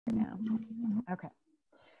now. Okay.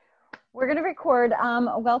 We're going to record.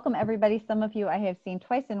 Welcome, everybody. Some of you I have seen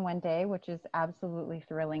twice in one day, which is absolutely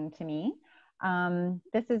thrilling to me.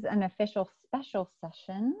 This is an official special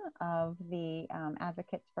session of the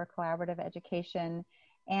Advocates for Collaborative Education.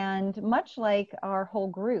 And much like our whole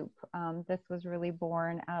group, this was really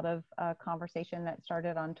born out of a conversation that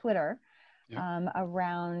started on Twitter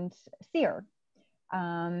around SEER.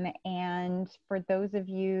 And for those of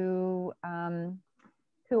you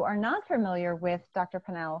who are not familiar with Dr.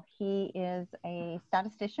 Pannell, he is a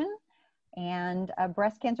statistician and a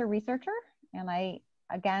breast cancer researcher. And I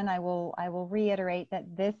will reiterate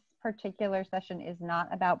that this particular session is not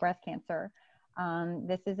about breast cancer.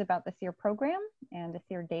 This is about the SEER program and the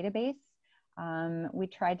SEER database. We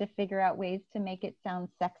tried to figure out ways to make it sound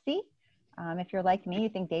sexy. If you're like me, you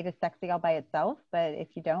think data is sexy all by itself, but if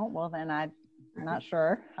you don't, well, then I'm not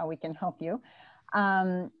sure how we can help you.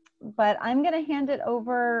 But I'm going to hand it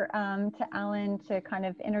over to Alan to kind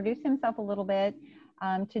of introduce himself a little bit,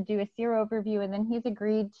 to do a SEER overview, and then he's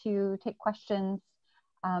agreed to take questions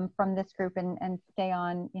from this group and stay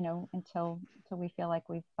on, you know, until we feel like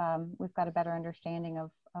we've got a better understanding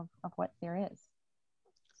of what SEER is.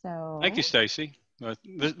 So thank you, Stacy.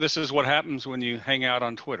 This is what happens when you hang out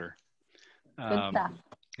on Twitter. Good stuff.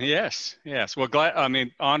 Yes. Well,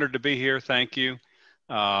 honored to be here. Thank you.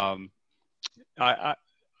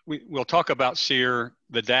 We'll talk about SEER.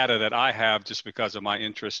 The data that I have, just because of my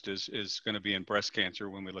interest, is going to be in breast cancer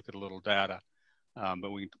when we look at a little data.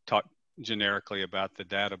 But we can talk generically about the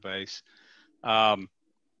database.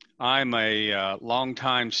 I'm a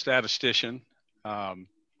longtime statistician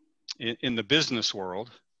in the business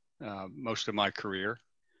world, most of my career.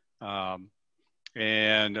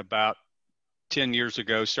 And about 10 years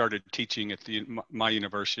ago, started teaching at my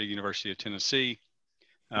university, University of Tennessee,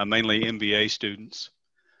 mainly MBA students.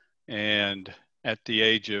 And at the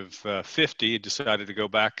age of 50, decided to go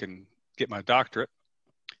back and get my doctorate.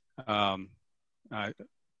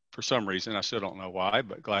 For some reason, I still don't know why,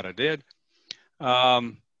 but glad I did.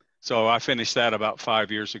 So I finished that about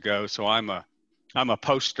 5 years ago. So I'm a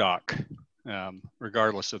postdoc,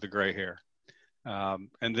 regardless of the gray hair.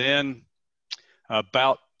 And then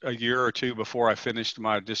about a year or two before I finished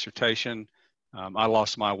my dissertation, I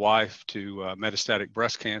lost my wife to metastatic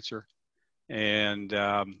breast cancer. And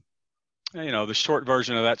you know, the short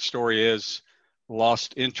version of that story is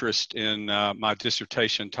lost interest in my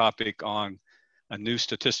dissertation topic on a new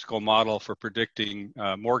statistical model for predicting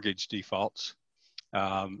mortgage defaults,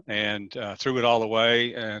 and threw it all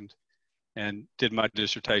away and did my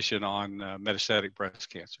dissertation on metastatic breast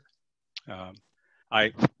cancer.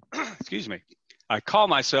 Excuse me. I call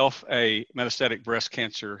myself a metastatic breast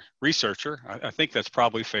cancer researcher. I think that's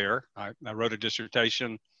probably fair. I wrote a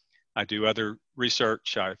dissertation. I do other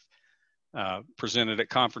research. I've presented at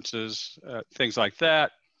conferences, things like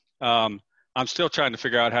that. I'm still trying to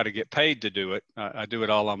figure out how to get paid to do it. I do it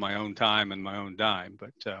all on my own time and my own dime,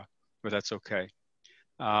 but that's okay.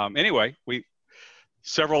 Anyway,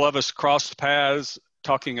 several of us crossed paths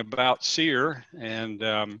talking about SEER, and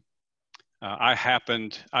I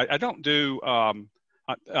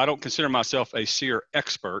don't consider myself a SEER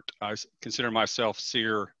expert. I consider myself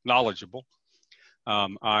SEER knowledgeable.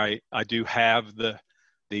 I do have the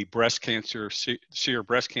breast cancer, SEER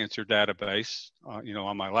breast cancer database, you know,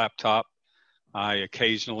 on my laptop. I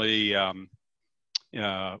occasionally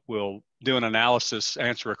will do an analysis,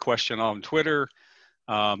 answer a question on Twitter.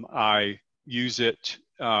 I use it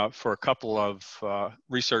for a couple of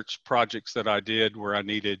research projects that I did where I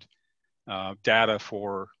needed data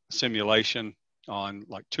for simulation on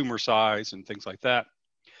like tumor size and things like that.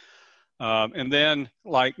 And then,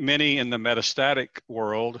 like many in the metastatic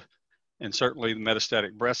world, and certainly the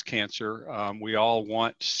metastatic breast cancer, we all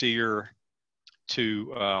want SEER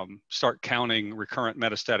to start counting recurrent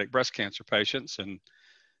metastatic breast cancer patients. And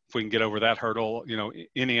if we can get over that hurdle, you know,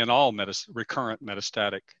 any and all recurrent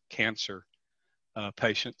metastatic cancer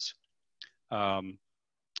patients.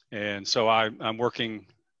 And so I'm working,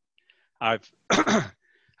 I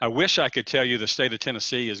wish I could tell you the state of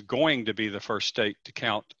Tennessee is going to be the first state to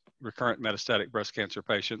count recurrent metastatic breast cancer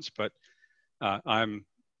patients, but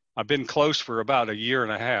I've been close for about a year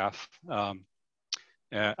and a half.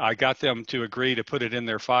 I got them to agree to put it in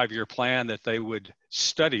their 5-year plan that they would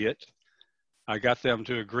study it. I got them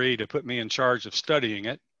to agree to put me in charge of studying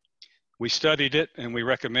it. We studied it and we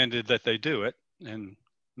recommended that they do it. And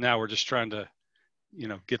now we're just trying to, you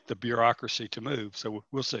know, get the bureaucracy to move. So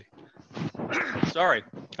we'll see. Sorry,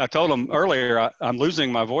 I told them earlier, I'm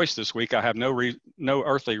losing my voice this week. I have no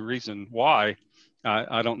earthly reason why.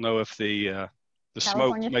 I don't know if the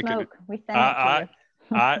smoke making it. We sent it to you.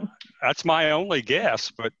 That's my only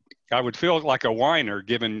guess, but I would feel like a whiner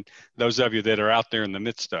given those of you that are out there in the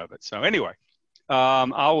midst of it. So anyway,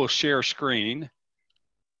 I will share screen,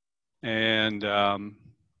 and I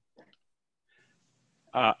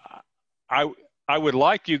would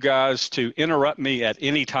like you guys to interrupt me at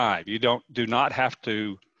any time. You do not have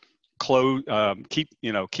to close,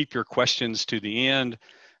 keep your questions to the end.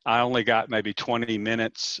 I only got maybe 20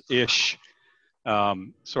 minutes ish,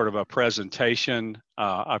 sort of a presentation.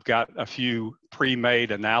 I've got a few pre-made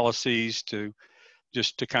analyses to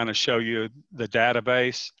kind of show you the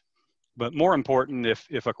database. But more important,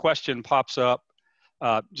 if a question pops up,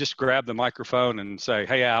 just grab the microphone and say,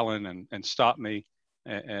 "Hey, Alan," and stop me,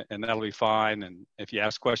 and that'll be fine. And if you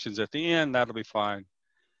ask questions at the end, that'll be fine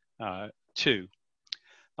too.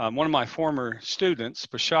 One of my former students,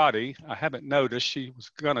 Pashadi, I haven't noticed, she was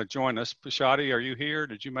going to join us. Pashadi, are you here?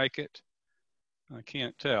 Did you make it? I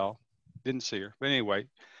can't tell. Didn't see her. But anyway,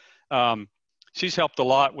 she's helped a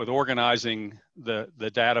lot with organizing the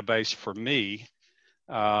database for me.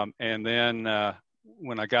 And then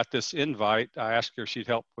when I got this invite, I asked her if she'd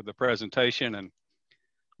help with the presentation, and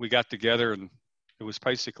we got together, and it was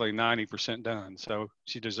basically 90% done. So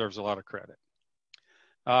she deserves a lot of credit.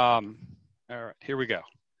 All right, here we go.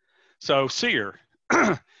 So SEER,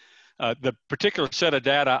 the particular set of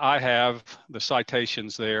data I have, the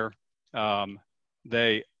citations there,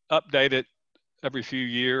 they update it every few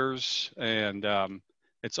years, and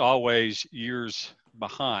it's always years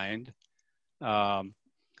behind.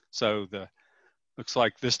 So looks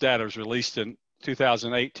like this data was released in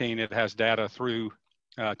 2018. It has data through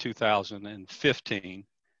 2015.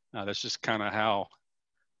 That's just kind of how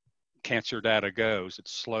cancer data goes.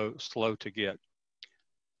 It's slow to get.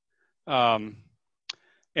 And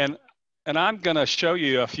I'm going to show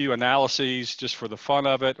you a few analyses just for the fun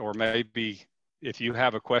of it, or maybe if you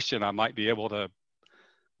have a question, I might be able to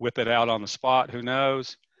whip it out on the spot. Who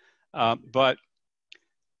knows? But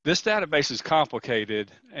this database is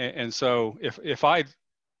complicated, and so if I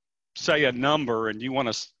say a number and you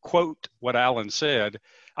want to quote what Alan said,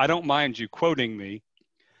 I don't mind you quoting me,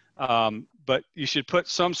 but you should put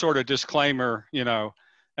some sort of disclaimer,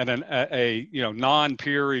 and a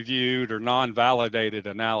non-peer-reviewed or non-validated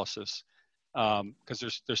analysis,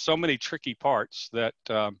 because there's so many tricky parts that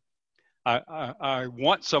I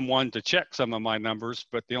want someone to check some of my numbers,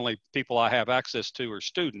 but the only people I have access to are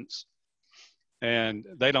students, and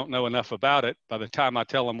they don't know enough about it. By the time I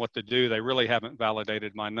tell them what to do, they really haven't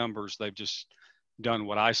validated my numbers. They've just done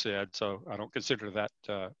what I said, so I don't consider that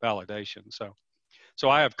validation. So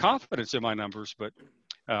I have confidence in my numbers, but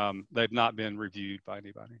they've not been reviewed by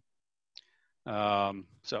anybody.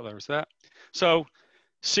 So there's that. So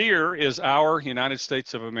SEER is our United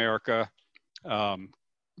States of America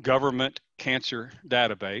government cancer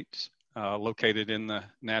database, located in the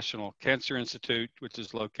National Cancer Institute, which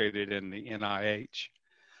is located in the NIH.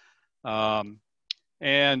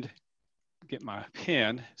 And get my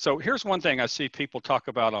pen. So here's one thing I see people talk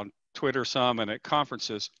about on Twitter some and at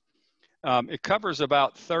conferences. It covers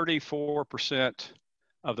about 34%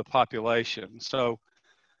 of the population. So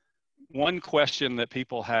one question that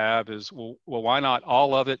people have is, well, why not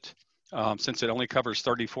all of it? Since it only covers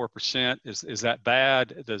 34%, is that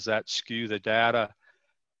bad? Does that skew the data?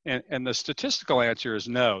 And the statistical answer is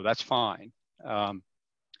no, that's fine. The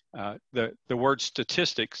word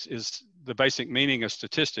statistics is, the basic meaning of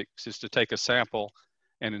statistics is to take a sample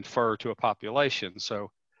and infer to a population.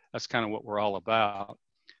 So that's kind of what we're all about.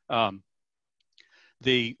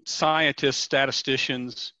 The scientists,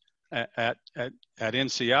 statisticians at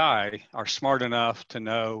NCI are smart enough to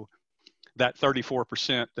know that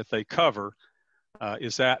 34% that they cover,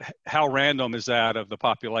 how random is that of the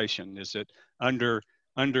population? Is it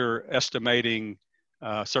underestimating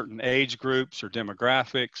certain age groups or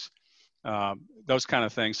demographics, those kind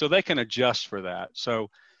of things? So they can adjust for that. So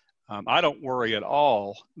I don't worry at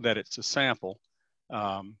all that it's a sample.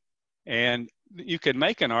 And you could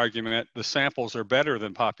make an argument the samples are better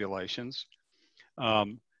than populations.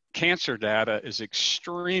 Cancer data is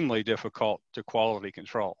extremely difficult to quality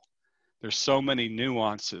control. There's so many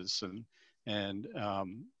nuances and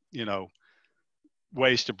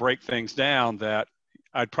ways to break things down that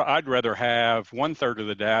I'd rather have 1/3 of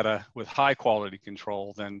the data with high quality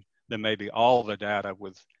control than maybe all the data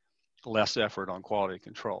with less effort on quality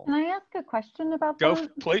control. Can I ask a question about that?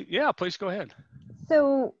 Please, yeah, please go ahead.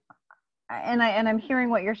 So, and I'm hearing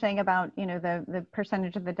what you're saying about, the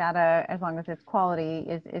percentage of the data, as long as it's quality,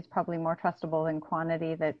 is probably more trustable than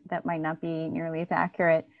quantity that might not be nearly as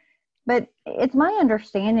accurate. But it's my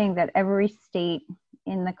understanding that every state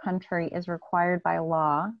in the country is required by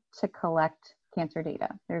law to collect cancer data.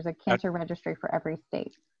 There's a cancer registry for every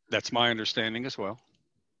state. That's my understanding as well.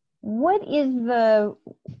 What's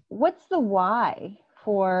the why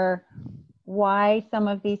for why some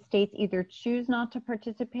of these states either choose not to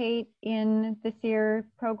participate in the SEER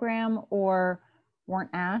program or weren't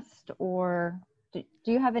asked, or do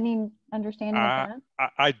you have any understanding of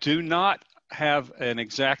that? I do not have an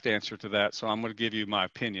exact answer to that, so I'm going to give you my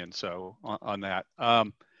opinion on that.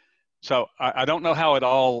 So I don't know how it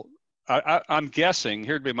all, I'm guessing,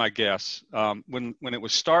 here'd be my guess, when it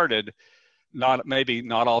was started, maybe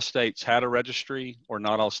not all states had a registry, or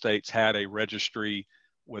not all states had a registry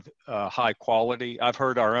with high quality. I've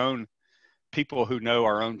heard our own people who know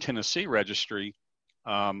our own Tennessee registry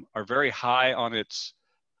are very high on its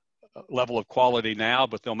level of quality now,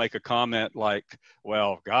 but they'll make a comment like,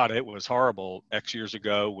 well, God, it was horrible X years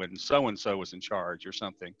ago when so-and-so was in charge or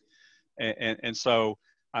something. And so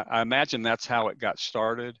I imagine that's how it got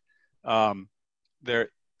started.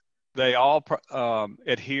 They all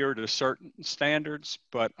adhere to certain standards,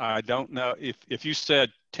 but I don't know if you said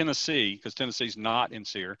Tennessee, because Tennessee's not in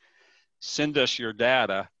SEER, send us your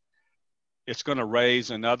data, it's going to raise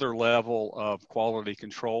another level of quality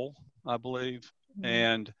control, I believe,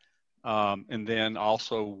 and then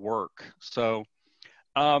also work. So,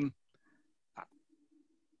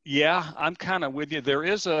 yeah, I'm kind of with you. There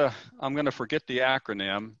is I'm going to forget the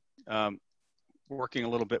acronym. Working a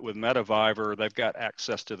little bit with MetaViver, they've got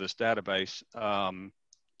access to this database,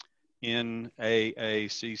 NAACC.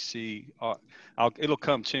 It'll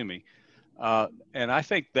come to me. And I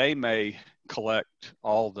think they may collect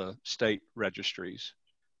all the state registries.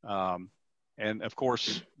 And of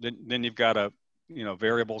course, then you've got to,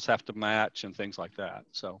 variables have to match and things like that.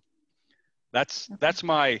 So that's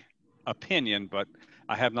my opinion, but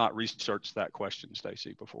I have not researched that question,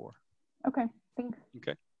 Stacy, before. Okay, thanks.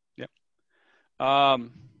 Okay, yeah. Let's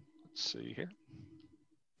see here.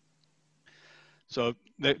 So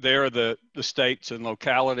there are the states and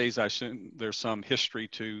localities. I assume there's some history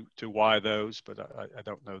to why those, but I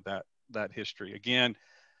don't know that history. Again,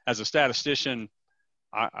 as a statistician,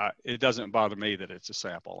 it doesn't bother me that it's a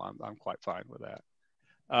sample. I'm quite fine with that.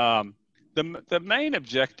 The main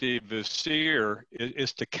objective of SEER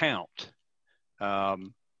is to count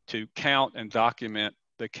and document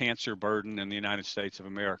the cancer burden in the United States of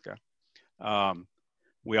America.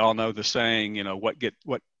 We all know the saying, what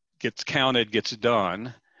gets counted gets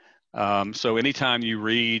done. So anytime you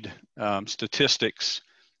read statistics,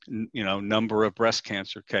 number of breast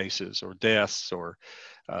cancer cases or deaths or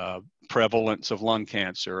prevalence of lung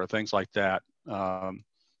cancer or things like that,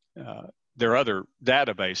 there are other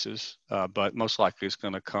databases, but most likely it's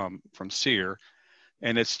going to come from SEER,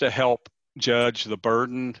 and it's to help judge the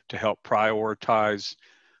burden, to help prioritize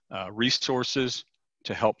resources,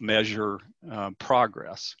 to help measure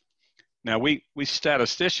progress. Now, we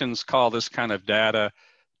statisticians call this kind of data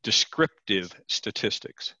descriptive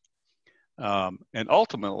statistics. And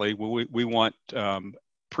ultimately, we want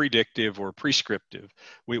predictive or prescriptive.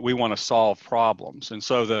 We want to solve problems. And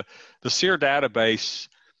so the SEER database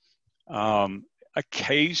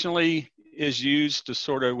occasionally is used to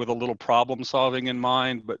sort of with a little problem solving in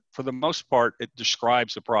mind, but for the most part, it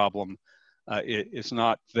describes the problem. It's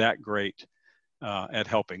not that great at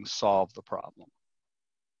helping solve the problem.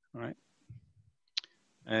 All right.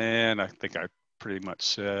 And I think I pretty much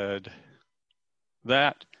said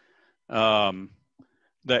that.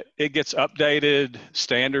 That it gets updated,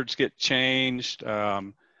 standards get changed,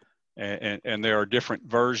 and there are different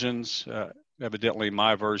versions. Evidently,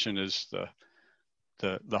 my version is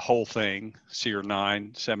the whole thing, SEER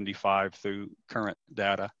 975 through current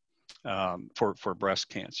data for breast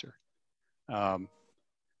cancer. And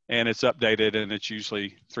it's updated, and it's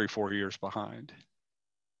usually 3-4 years behind.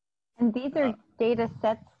 And these are data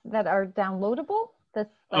sets that are downloadable? That's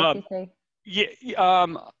like you say? Yeah,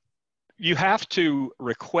 you have to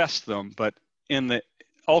request them, but in the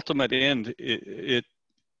ultimate end,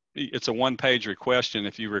 it's a one-page request, and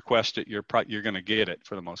if you request it, you're going to get it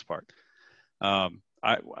for the most part. I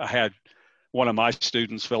had one of my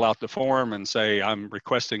students fill out the form and say, I'm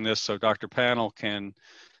requesting this so Dr. Pannell can,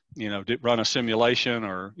 run a simulation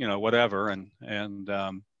or, whatever. And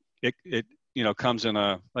it comes in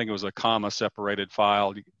I think it was a comma separated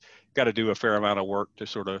file. You got to do a fair amount of work to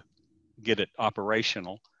sort of get it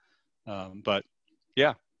operational. But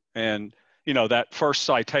yeah. And, that first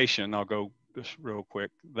citation, I'll go just real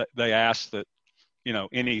quick, they asked that,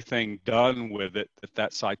 anything done with it,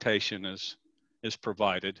 that citation is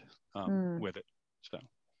provided with it. So,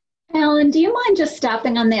 Alan, do you mind just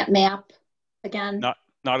stopping on that map again?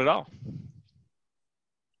 Not at all.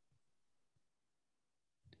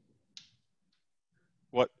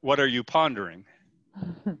 What are you pondering?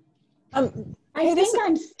 I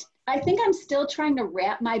think I'm still trying to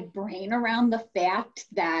wrap my brain around the fact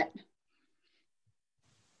that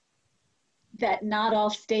not all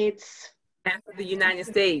states. Half of the United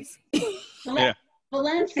States. Yeah.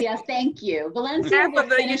 Valencia, thank you. Valencia will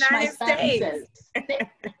finish my sentences.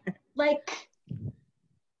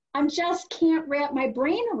 I just can't wrap my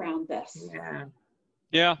brain around this. Yeah.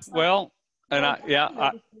 Yeah. Well, and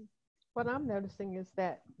what I'm noticing is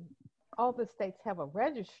that all the states have a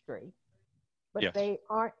registry, but yes, they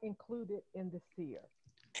aren't included in the SEER.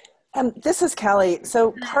 This is Kelly.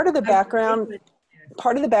 So part of the background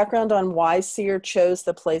on why SEER chose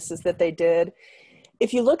the places that they did,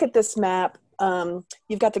 if you look at this map,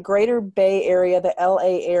 you've got the Greater Bay Area, the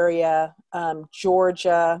LA area,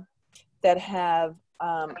 Georgia, that have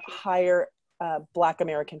higher Black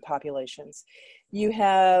American populations. You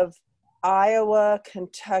have Iowa,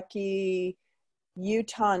 Kentucky,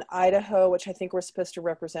 Utah, and Idaho, which I think were supposed to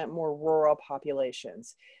represent more rural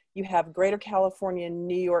populations. You have Greater California,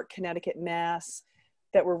 New York, Connecticut, Mass,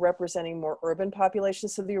 that were representing more urban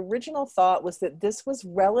populations. So the original thought was that this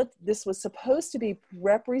was supposed to be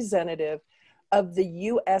representative of the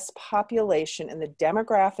US population and the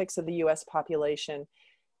demographics of the US population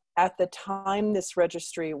at the time this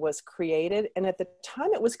registry was created. And at the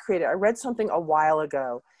time it was created, I read something a while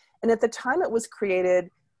ago, and at the time it was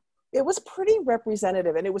created, it was pretty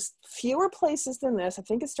representative, and it was fewer places than this. I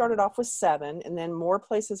think it started off with 7, and then more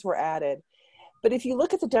places were added. But if you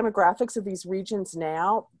look at the demographics of these regions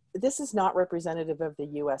now, this is not representative of the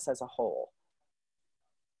US as a whole.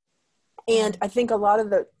 And I think a lot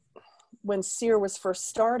of when SEER was first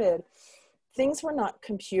started, things were not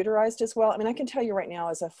computerized as well. I mean, I can tell you right now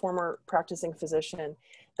as a former practicing physician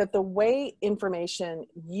that the way information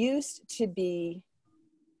used to be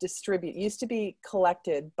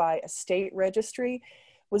collected by a state registry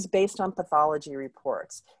was based on pathology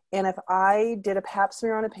reports. And if I did a pap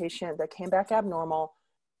smear on a patient that came back abnormal,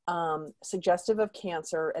 suggestive of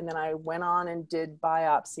cancer, and then I went on and did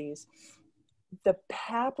biopsies, the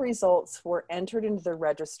pap results were entered into the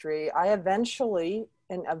registry. I eventually,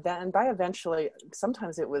 and by eventually,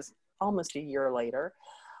 sometimes it was almost a year later,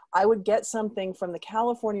 I would get something from the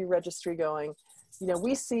California registry going, you know,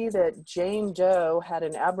 we see that Jane Doe had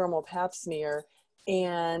an abnormal pap smear,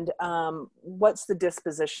 and what's the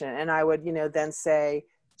disposition? And I would, you know, then say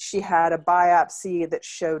she had a biopsy that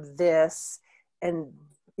showed this, and,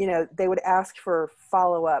 you know, they would ask for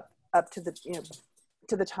follow-up up to the, you know,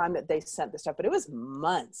 to the time that they sent the stuff, but it was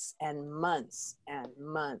months and months and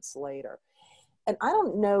months later. And I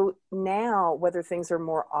don't know now whether things are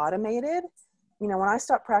more automated. You know, when I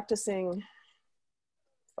stopped practicing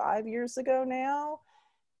 5 years ago now,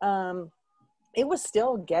 it was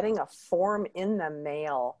still getting a form in the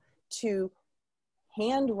mail to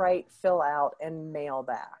handwrite, fill out, and mail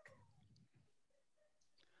back.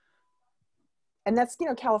 And that's, you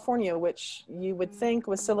know, California, which you would think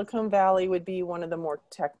with Silicon Valley would be one of the more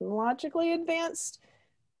technologically advanced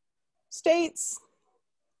states.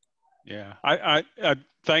 Yeah,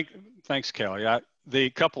 thanks, Kelly. The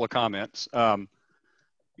couple of comments.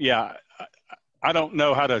 Yeah, I don't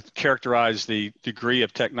know how to characterize the degree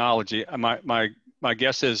of technology. My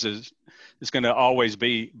guess is it's going to always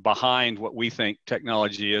be behind what we think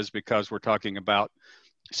technology is, because we're talking about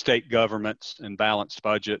state governments and balanced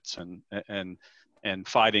budgets and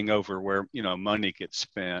fighting over where, you know, money gets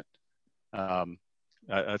spent.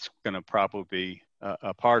 That's going to probably be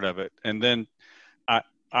a part of it. And then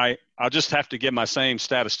I'll just have to give my same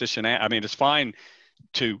statistician. I mean, it's fine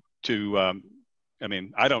to I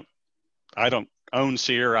mean, I don't own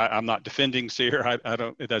SEER. I'm not defending SEER.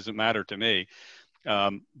 It doesn't matter to me.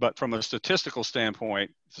 But from a statistical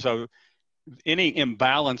standpoint, so any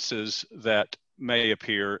imbalances that may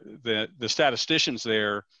appear, the statisticians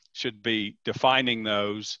there should be defining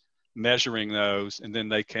those, measuring those, and then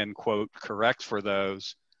they can, quote, correct for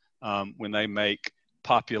those when they make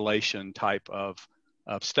population type of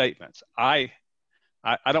statements. I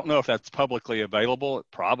don't know if that's publicly available. It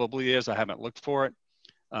probably is. I haven't looked for it.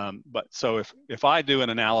 But so if I do an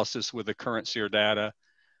analysis with the current SEER data,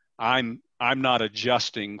 I'm not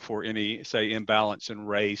adjusting for any, say, imbalance in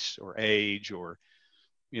race or age or,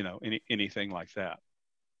 you know, anything like that.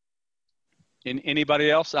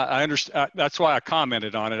 Anybody else? I understand. That's why I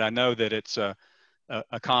commented on it. I know that it's a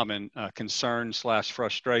common concern /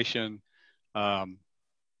 frustration, and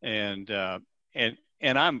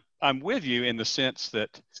I'm with you in the sense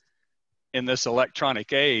that in this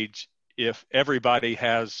electronic age, if everybody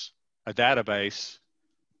has a database,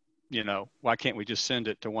 you know, why can't we just send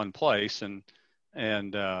it to one place and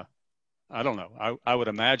I don't know. I would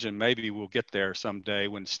imagine maybe we'll get there someday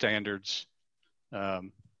when standards,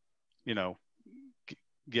 you know,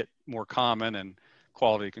 get more common and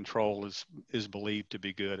quality control is believed to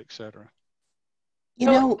be good, et cetera. You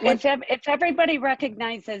know, if everybody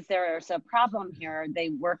recognizes there's a problem here, are they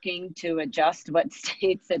working to adjust what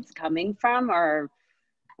states it's coming from, or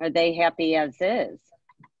are they happy as is?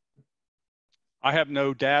 I have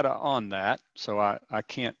no data on that, so I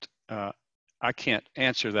can't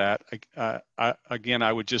answer that. Again,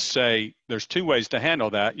 I would just say there's two ways to handle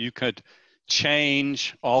that. You could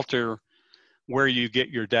alter where you get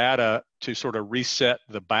your data to sort of reset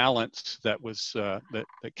the balance that was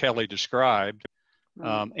that Kelly described,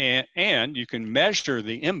 and you can measure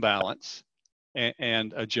the imbalance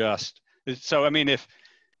and adjust. So I mean, if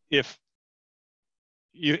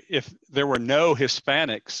there were no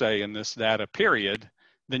Hispanics, say, in this data period,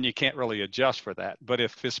 then you can't really adjust for that. But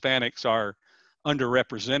if Hispanics are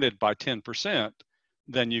underrepresented by 10%,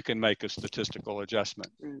 then you can make a statistical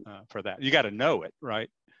adjustment for that. You got to know it, right?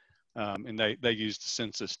 And they use the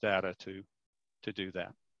census data to do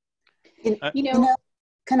that. You know,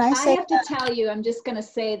 can I say? I have to tell you, I'm just going to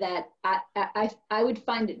say that I would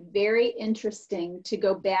find it very interesting to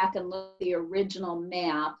go back and look at the original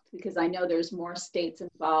map, because I know there's more states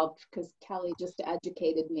involved, because Kelly just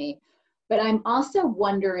educated me. But I'm also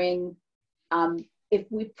wondering if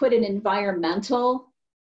we put an environmental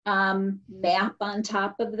map on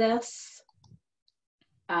top of this.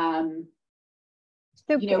 You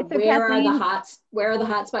know, where are the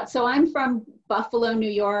hot spots? So I'm from Buffalo, New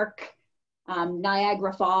York,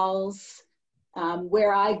 Niagara Falls.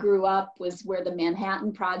 Where I grew up was where the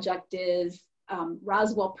Manhattan Project is.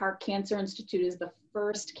 Roswell Park Cancer Institute is the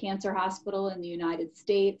first cancer hospital in the United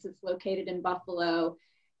States. It's located in Buffalo.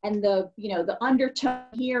 And the undertone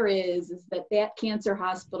here is that cancer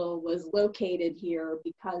hospital was located here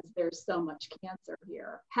because there's so much cancer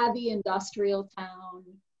here. Heavy industrial town.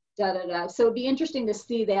 So it'd be interesting to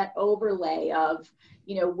see that overlay of,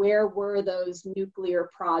 you know, where were those nuclear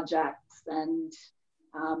projects and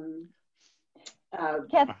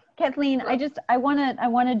Kathleen, I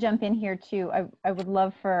want to jump in here too. I would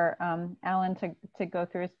love for Alan to go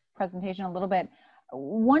through his presentation a little bit.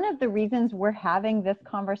 One of the reasons we're having this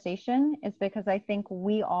conversation is because I think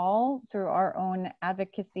we all, through our own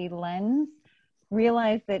advocacy lens,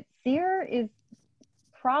 realize that SEER is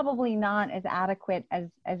probably not as adequate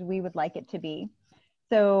as we would like it to be.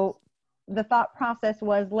 So the thought process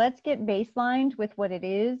was, let's get baselined with what it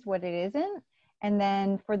is, what it isn't. And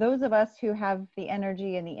then for those of us who have the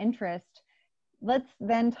energy and the interest, let's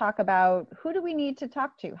then talk about who do we need to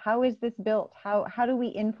talk to? How is this built? How do we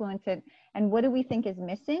influence it? And what do we think is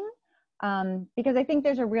missing? Because I think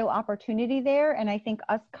there's a real opportunity there. And I think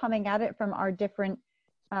us coming at it from our different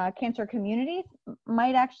cancer communities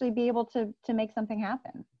might actually be able to make something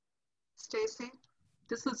happen. Stacy,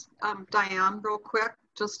 this is Diane, real quick,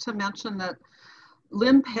 just to mention that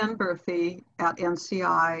Lynn Penberthy at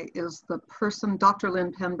NCI is the person, Dr.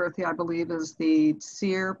 Lynn Penberthy, I believe, is the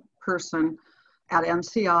SEER person at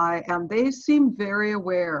NCI, and they seem very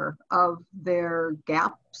aware of their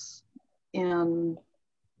gaps in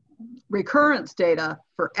recurrence data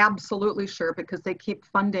for absolutely sure, because they keep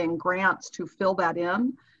funding grants to fill that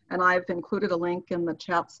in. And I've included a link in the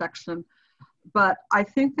chat section. But I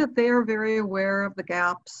think that they are very aware of the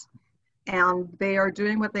gaps and they are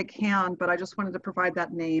doing what they can. But I just wanted to provide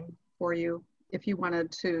that name for you if you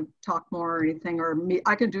wanted to talk more or anything, or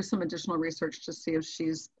I can do some additional research to see if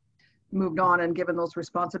she's moved on and given those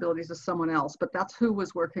responsibilities to someone else. But that's who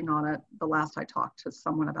was working on it the last I talked to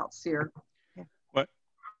someone about SEER.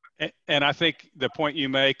 And I think the point you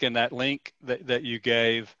make in that link that you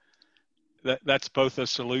gave, that's both a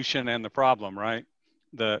solution and the problem, right?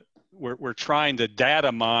 We're trying to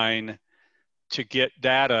data mine to get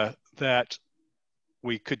data that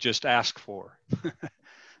we could just ask for.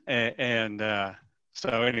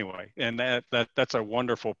 So anyway, and that's a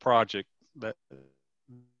wonderful project.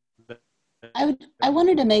 I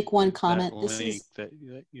wanted to make one comment. This link that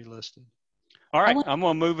you listed. All right, I'm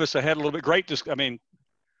going to move us ahead a little bit. Great.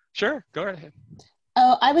 Sure, go ahead.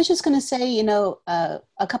 Oh, I was just going to say, you know,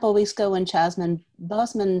 a couple of weeks ago when Chasman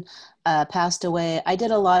Bosman passed away, I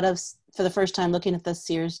did a lot of, for the first time, looking at the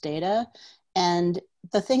SEERS data. And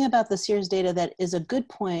the thing about the SEERS data that is a good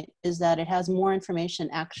point is that it has more information,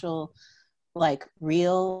 actual, like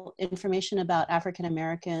real information about African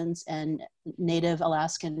Americans and Native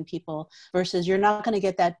Alaskan people, versus you're not going to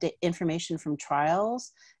get that information from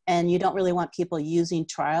trials. And you don't really want people using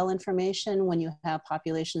trial information when you have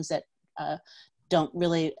populations that don't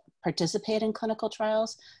really participate in clinical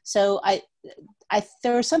trials. So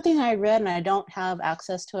there was something I read, and I don't have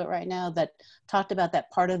access to it right now, that talked about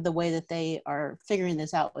that part of the way that they are figuring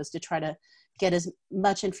this out was to try to get as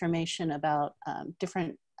much information about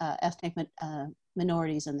different ethnic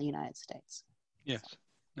minorities in the United States. Yes.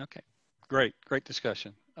 Okay. Great. Great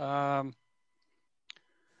discussion.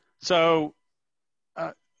 So,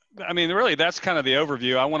 I mean, really, that's kind of the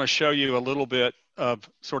overview. I want to show you a little bit of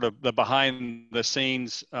sort of the behind the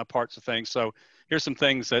scenes parts of things. So here's some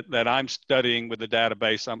things that I'm studying with the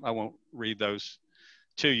database. I won't read those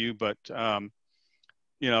to you, but,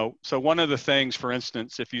 you know, so one of the things, for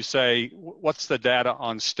instance, if you say, what's the data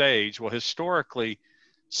on stage? Well, historically,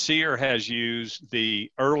 SEER has used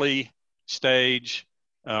the early stage,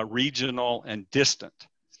 regional, and distant,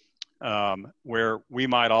 where we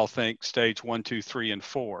might all think stage 1, 2, 3, and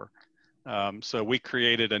 4. So we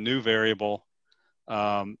created a new variable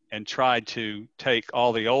and tried to take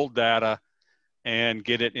all the old data and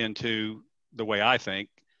get it into the way I think,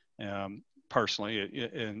 personally,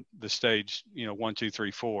 in the stage, you know, 1, 2,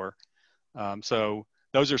 3, 4. So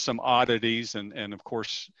those are some oddities, and of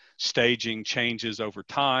course, staging changes over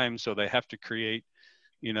time. So they have to create,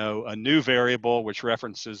 you know, a new variable which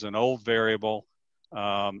references an old variable,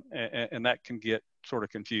 and that can get sort of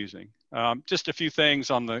confusing. Just a few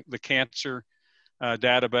things on the cancer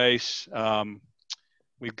database.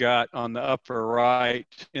 We've got on the upper right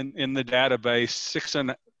in the database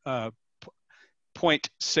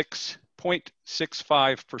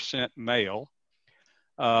 0.65% male.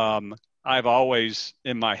 I've always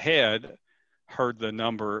in my head heard the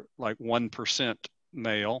number like 1%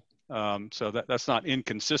 male. So that's not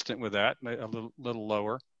inconsistent with that, a little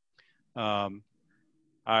lower. I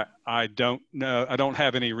don't know, I don't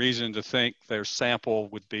have any reason to think their sample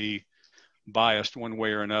would be biased one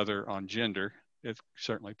way or another on gender. It's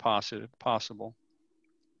certainly possible.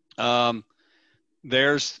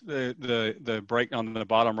 There's the break on the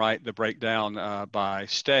bottom right, the breakdown by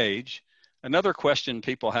stage. Another question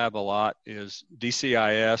people have a lot is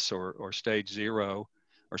DCIS or stage 0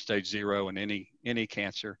 or stage 0 in any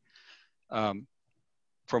cancer.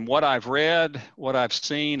 From what I've read, what I've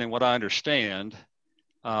seen, and what I understand,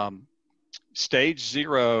 stage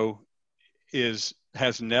 0 has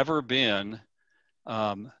never been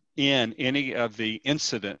in any of the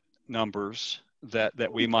incident numbers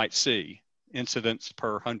that we might see, incidents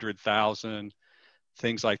per 100,000,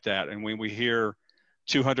 things like that. And when we hear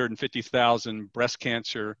 250,000 breast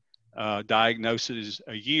cancer diagnoses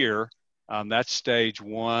a year, that's stage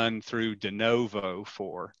 1 through de novo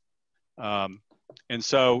 4. And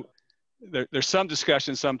so there's some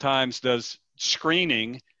discussion sometimes, does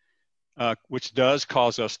screening, which does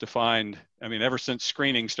cause us to find, I mean, ever since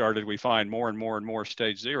screening started, we find more and more and more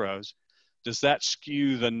stage 0s. Does that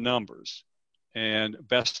skew the numbers? And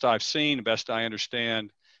best I've seen, best I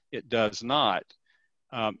understand, it does not.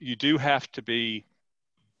 You do have to be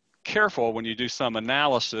careful when you do some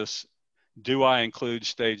analysis. Do I include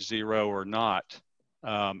stage 0 or not?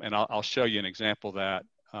 And I'll show you an example of that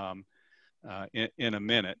in a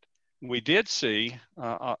minute. We did see,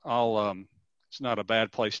 it's not a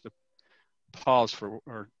bad place to pause for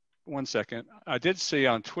 1 second. I did see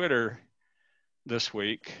on Twitter this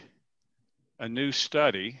week a new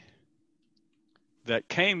study that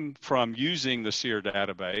came from using the SEER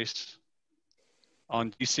database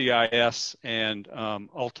on DCIS and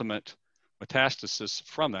ultimate metastasis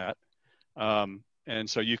from that. And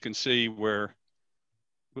so you can see where,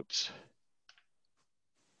 whoops,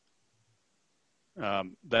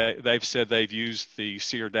 they've said they've used the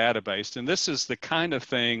SEER database. And this is the kind of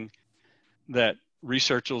thing that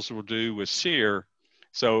researchers will do with SEER.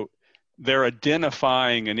 So they're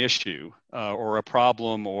identifying an issue or a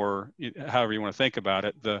problem, or however you want to think about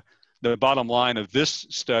it. The bottom line of this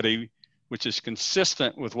study, which is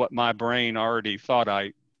consistent with what my brain already thought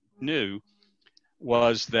I knew,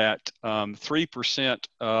 was that 3%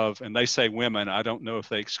 of, and they say women, I don't know if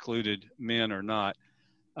they excluded men or not,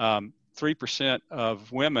 3%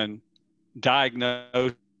 of women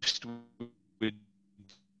diagnosed with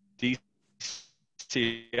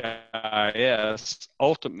DCIS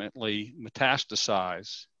ultimately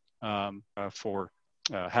metastasize. For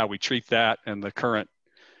how we treat that and the current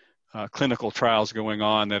clinical trials going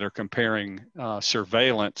on that are comparing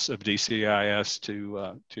surveillance of DCIS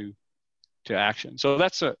to action. So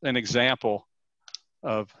that's an example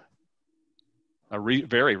of a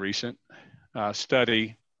very recent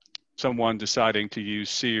study, someone deciding to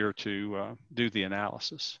use SEER to do the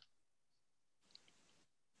analysis.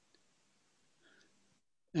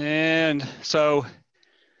 And so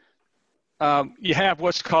you have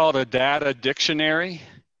what's called a data dictionary,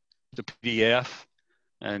 the PDF,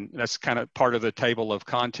 And that's kind of part of the table of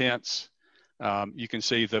contents. You can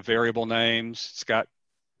see the variable names. It's got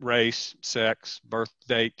race, sex, birth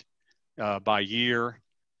date by year.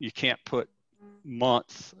 You can't put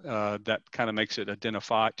month. That kind of makes it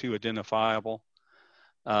too identifiable.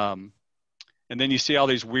 And then you see all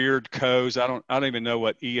these weird codes. I don't even know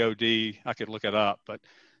what EOD. I could look it up, but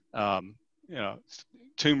you know,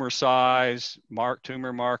 tumor size,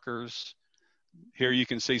 tumor markers. Here you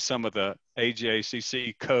can see some of the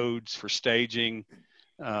AJCC codes for staging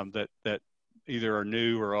that either are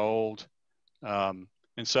new or old. And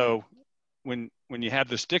so when you have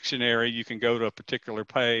this dictionary, you can go to a particular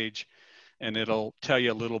page and it'll tell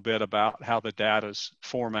you a little bit about how the data is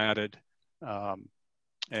formatted.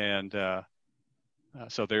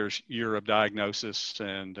 So there's year of diagnosis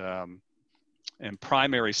and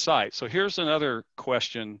primary site. So here's another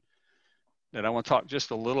question that I want to talk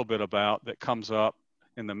just a little bit about that comes up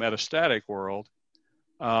in the metastatic world.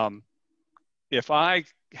 If I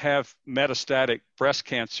have metastatic breast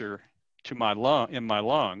cancer in my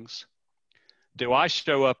lungs, do I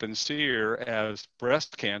show up in SEER as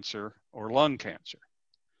breast cancer or lung cancer?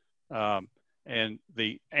 And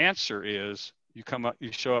the answer is you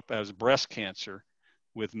show up as breast cancer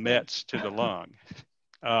with mets to the lung.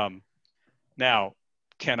 Now,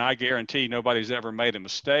 can I guarantee nobody's ever made a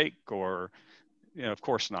mistake? Or, you know, of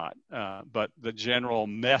course not. But the general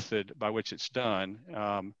method by which it's done.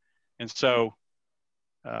 And so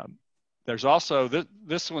there's also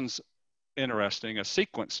this one's interesting, a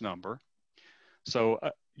sequence number. So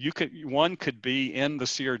one could be in the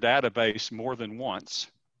SEER database more than once.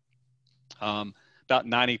 About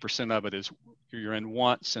 90% of it is you're in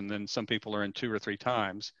once, and then some people are in 2 or 3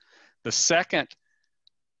 times. The second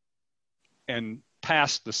and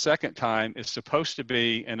past the second time is supposed to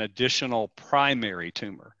be an additional primary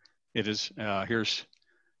tumor. It is, here's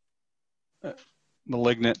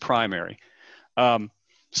malignant primary.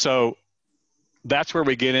 So that's where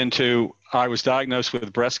we get into, I was diagnosed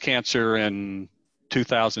with breast cancer in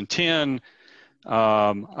 2010.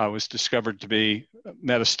 I was discovered to be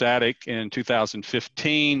metastatic in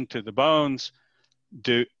 2015 to the bones.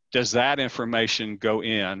 Does that information go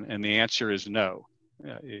in? And the answer is no,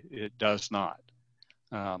 it does not.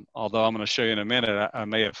 Although I'm going to show you in a minute, I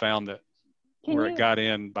may have found that it got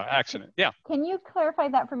in by accident. Yeah. Can you clarify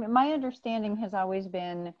that for me? My understanding has always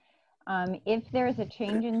been if there is a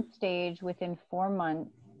change in stage within 4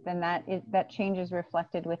 months, then that change is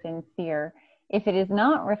reflected within SEER. If it is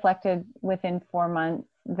not reflected within 4 months,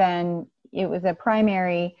 then it was a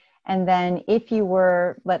primary. And then if you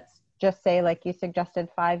were, let's just say, like you suggested,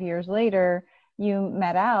 5 years later, you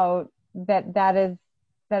met out, that is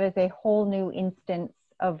a whole new instance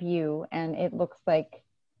of you. And it looks like,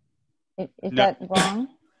 is that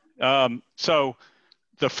wrong? So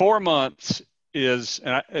the 4 months is,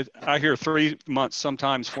 and I hear 3 months,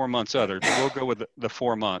 sometimes 4 months others, but we'll go with the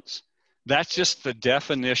 4 months. That's just the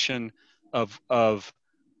definition of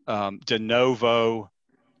de novo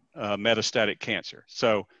metastatic cancer.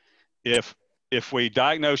 So if we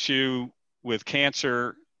diagnose you with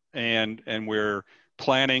cancer and we're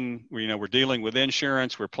planning, we're dealing with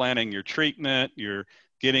insurance, we're planning your treatment, you're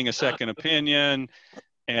getting a second opinion,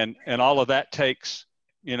 and all of that takes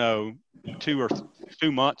 2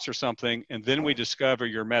 months or something, and then we discover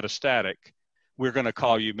you're metastatic, we're going to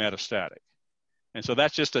call you metastatic. And so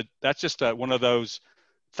that's just one of those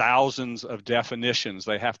thousands of definitions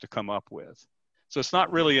they have to come up with. So it's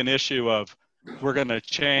not really an issue of we're going to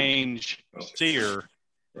change SEER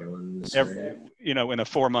in a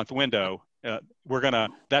 4 month window.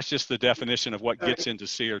 That's just the definition of what gets into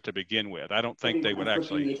SEER to begin with. I don't think they would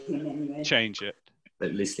actually change it.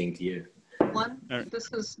 But listening to you.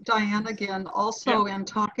 This is Diane again. Also, in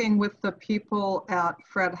talking with the people at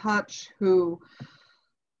Fred Hutch who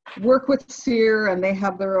work with SEER, and they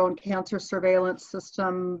have their own cancer surveillance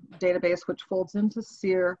system database which folds into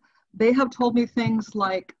SEER, they have told me things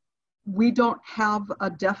like, we don't have a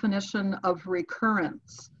definition of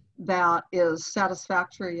recurrence that is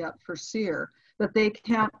satisfactory yet for SEER, that they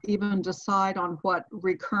can't even decide on what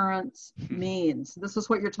recurrence means. This is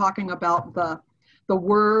what you're talking about, the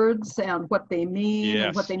words and what they mean,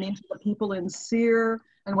 and what they mean to the people in SEER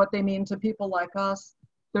and what they mean to people like us.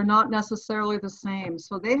 They're not necessarily the same.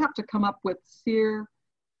 So they have to come up with SEER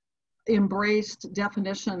embraced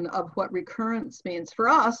definition of what recurrence means. For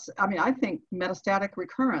us, I mean, I think metastatic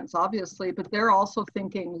recurrence, obviously, but they're also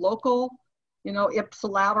thinking local,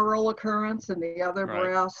 ipsilateral occurrence in the other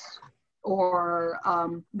breast, or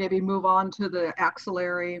maybe move on to the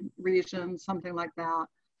axillary region, something like that.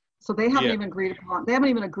 So they haven't even agreed upon. They haven't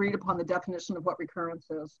even agreed upon the definition of what recurrence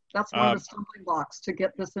is. That's one of the stumbling blocks to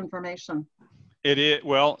get this information. It is.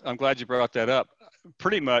 Well, I'm glad you brought that up.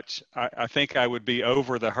 Pretty much, I think I would be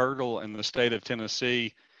over the hurdle, and the state of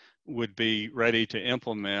Tennessee would be ready to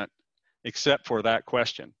implement, except for that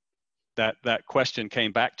question. That question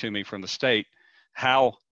came back to me from the state.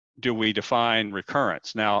 How do we define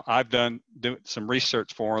recurrence? Now, I've done some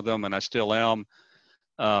research for them, and I still am.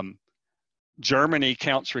 Germany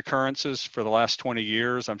counts recurrences for the last 20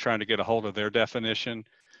 years. I'm trying to get a hold of their definition.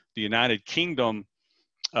 The United Kingdom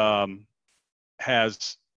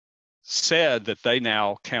has said that they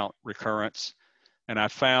now count recurrence. And I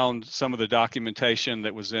found some of the documentation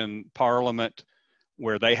that was in Parliament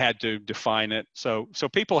where they had to define it. So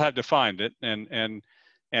people have defined it, and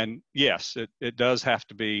yes, it does have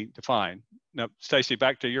to be defined. Now, Stacy,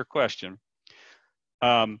 back to your question.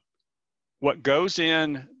 What goes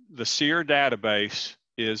in the SEER database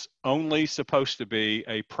is only supposed to be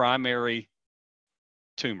a primary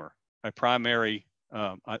tumor, a primary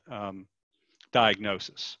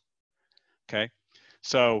diagnosis. Okay,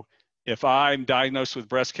 so if I'm diagnosed with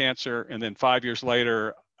breast cancer and then 5 years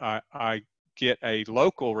later I get a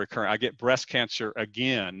local recurrence, I get breast cancer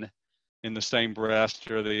again in the same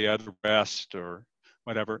breast or the other breast or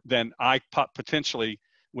whatever, then I potentially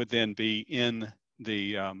would then be in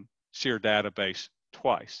the SEER database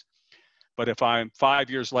twice. But if I'm 5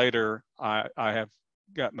 years later, I have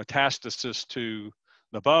got metastasis to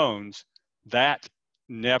the bones, that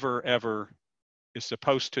never ever is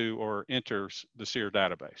supposed to or enters the SEER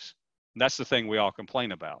database. And that's the thing we all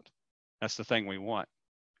complain about. That's the thing we want.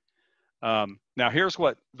 Now here's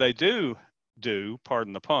what they do,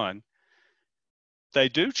 pardon the pun. They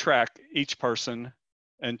do track each person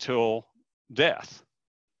until death.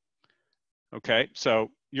 Okay,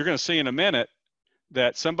 so you're going to see in a minute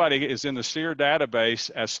that somebody is in the SEER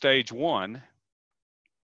database as stage 1,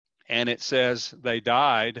 and it says they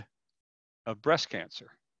died of breast cancer.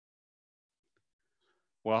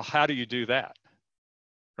 Well, how do you do that,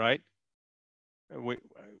 right?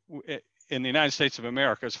 In the United States of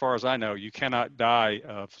America, as far as I know, you cannot die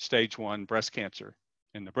of stage 1 breast cancer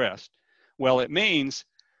in the breast. Well, it means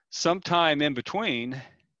sometime in between,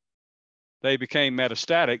 they became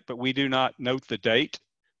metastatic, but we do not note the date.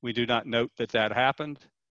 We do not note that that happened.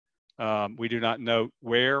 We do not note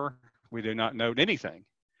where. We do not note anything.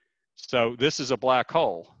 So this is a black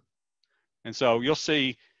hole. And so you'll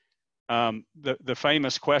see the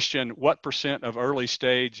famous question, what % of early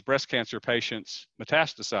stage breast cancer patients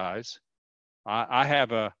metastasize? I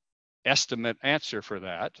have a estimate answer for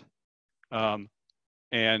that.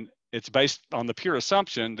 And it's based on the pure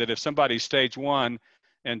assumption that if somebody's stage 1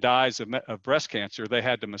 and dies of breast cancer, they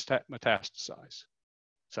had to metastasize.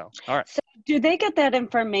 So, all right. So do they get that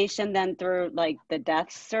information then through like the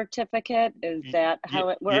death certificate? Is that how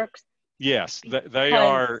it works? Yes, they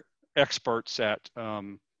are experts at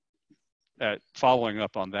following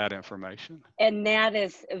up on that information. And that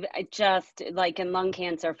is just like in lung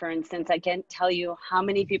cancer, for instance, I can't tell you how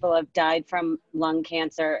many people have died from lung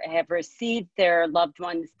cancer, have received their loved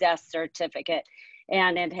one's death certificate,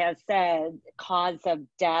 and it has said cause of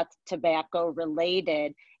death, tobacco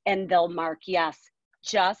related, and they'll mark yes,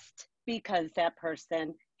 just because that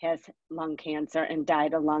person has lung cancer and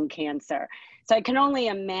died of lung cancer. So I can only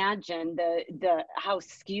imagine the how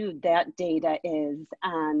skewed that data is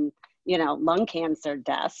on, you know, lung cancer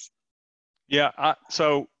deaths. Yeah,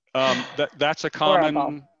 so that's a common,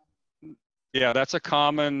 horrible. Yeah, that's a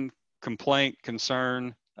common complaint,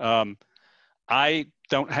 concern. I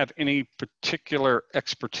don't have any particular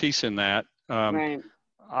expertise in that. Right.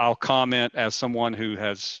 I'll comment as someone who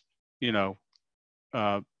has, you know,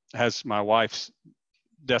 has my wife's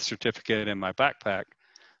death certificate in my backpack.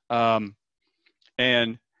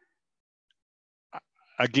 And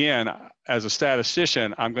again, as a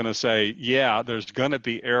statistician, I'm going to say, yeah, there's going to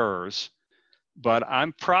be errors, but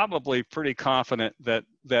I'm probably pretty confident that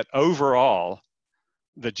overall,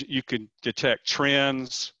 that you can detect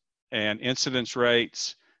trends and incidence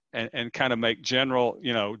rates and kind of make general,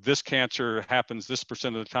 you know, this cancer happens this %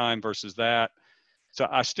 of the time versus that. So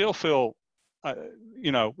I still feel,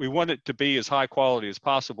 you know, we want it to be as high quality as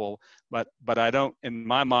possible, but I don't, in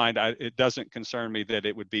my mind, it doesn't concern me that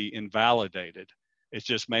it would be invalidated. It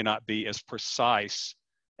just may not be as precise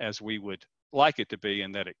as we would like it to be,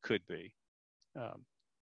 and that it could be.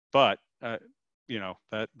 But you know,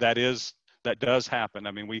 that does happen.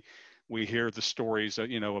 I mean, we hear the stories,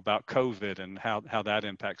 you know, about COVID and how that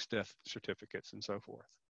impacts death certificates and so forth.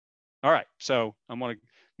 All right, so I'm going to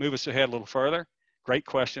move us ahead a little further. Great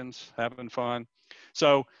questions, having fun.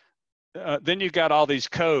 So then you've got all these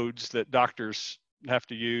codes that doctors have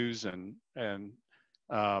to use, and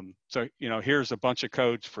So, you know, here's a bunch of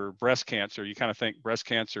codes for breast cancer. You kind of think breast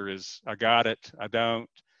cancer is, I got it, I don't.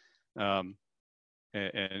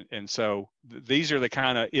 And so these are the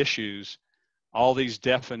kind of issues, all these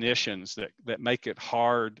definitions that make it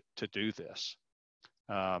hard to do this.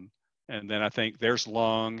 And then I think there's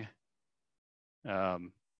lung.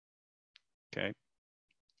 Okay.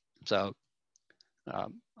 So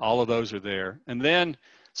all of those are there. And then,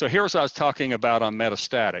 so here's what I was talking about on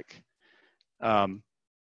metastatic.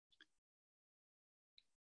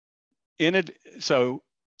 So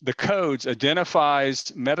the codes identifies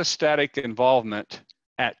metastatic involvement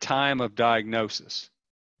at time of diagnosis,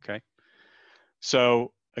 okay?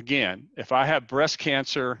 So again, if I have breast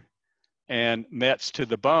cancer and mets to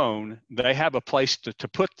the bone, they have a place to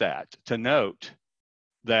put that, to note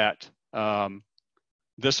that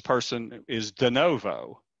this person is de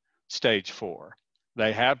novo, stage 4.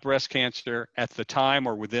 They have breast cancer at the time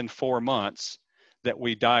or within 4 months that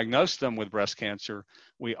we diagnose them with breast cancer.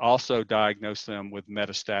 We also diagnose them with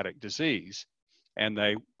metastatic disease, and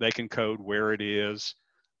they can code where it is.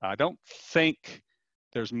 I don't think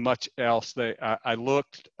there's much else. I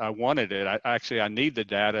looked, I wanted it. I need the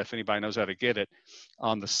data, if anybody knows how to get it,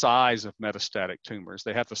 on the size of metastatic tumors.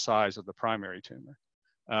 They have the size of the primary tumor.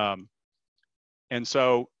 And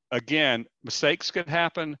so again, mistakes could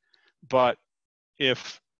happen, but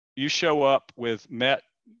if you show up with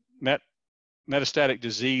metastatic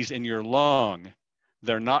disease in your lung,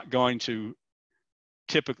 they're not going to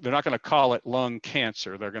call it lung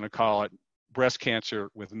cancer. They're going to call it breast cancer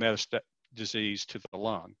with metastatic disease to the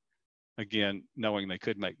lung. Again, knowing they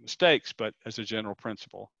could make mistakes, but as a general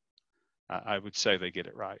principle, I would say they get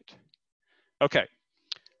it right. Okay.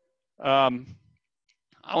 I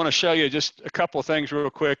want to show you just a couple of things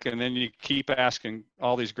real quick, and then you keep asking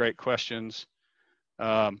all these great questions.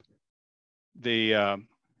 Wrong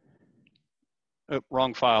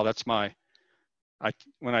file, that's my,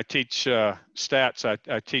 when I teach stats,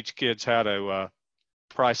 I teach kids how to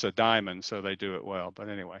price a diamond so they do it well, but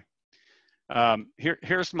anyway.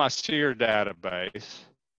 Here's my SEER database.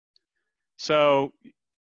 So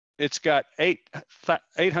it's got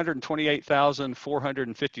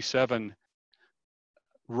 828,457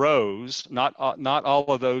 rows. Not all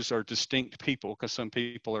of those are distinct people, because some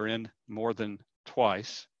people are in more than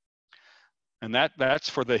twice. And that's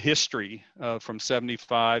for the history from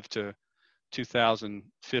 75 to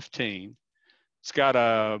 2015. It's got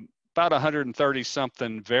about 130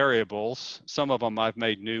 something variables. Some of them I've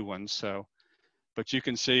made new ones. So, but you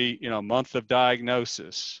can see, you know, month of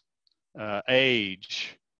diagnosis,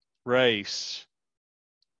 age, race.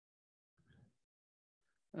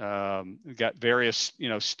 We've got various, you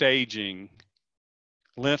know, staging,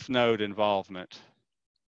 lymph node involvement,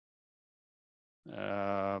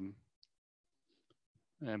 and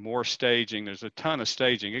more staging. There's a ton of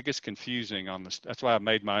staging. It gets confusing on this. That's why I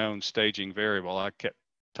made my own staging variable. I kept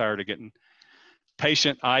tired of getting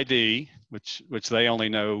patient ID, which they only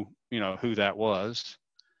know, you know, who that was.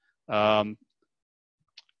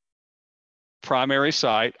 Primary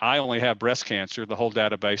site, I only have breast cancer. The whole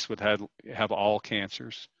database would have all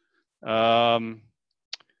cancers.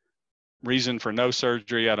 Reason for no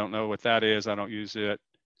surgery, I don't know what that is. I don't use it.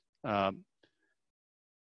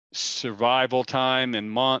 Survival time in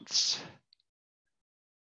months,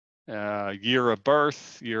 year of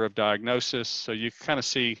birth, year of diagnosis. So you kind of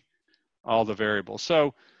see all the variables.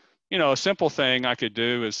 So, you know, a simple thing I could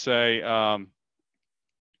do is say,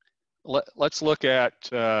 let's look at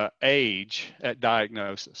age at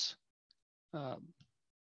diagnosis.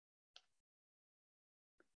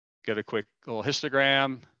 Get a quick little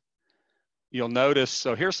histogram. You'll notice,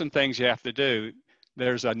 so here's some things you have to do.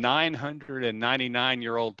 There's a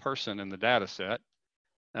 999-year-old person in the data set.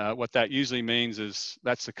 What that usually means is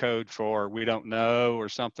that's the code for we don't know or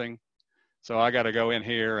something. So I got to go in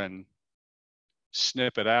here and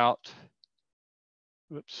snip it out.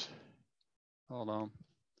 Whoops, hold on.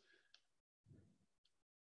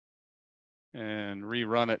 And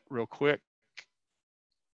rerun it real quick.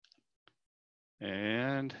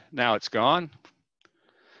 And now it's gone.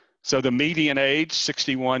 So the median age,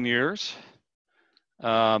 61 years.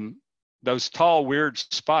 Those tall, weird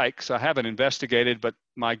spikes, I haven't investigated, but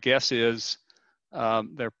my guess is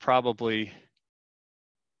they're probably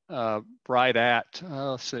right at,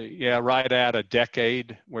 let's see, yeah, right at a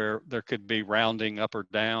decade where there could be rounding up or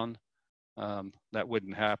down. That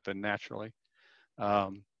wouldn't happen naturally.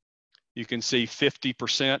 You can see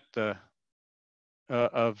 50%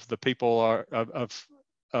 of the people are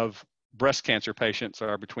of breast cancer patients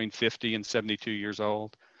are between 50 and 72 years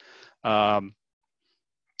old.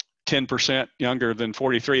 10% younger than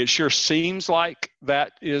 43. It sure seems like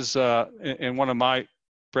that is in one of my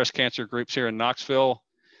breast cancer groups here in Knoxville,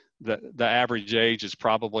 the average age is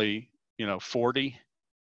probably, 40.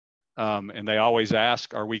 And they always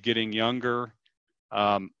ask, are we getting younger?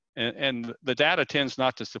 And the data tends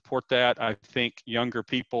not to support that. I think younger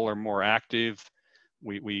people are more active.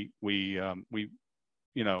 We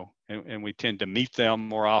tend to meet them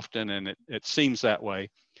more often, and it seems that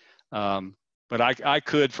way. But I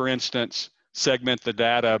could, for instance, segment the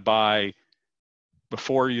data by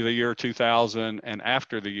before the year 2000 and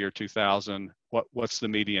after the year 2000. What's the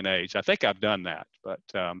median age? I think I've done that, but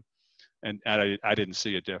and I didn't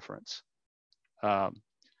see a difference. So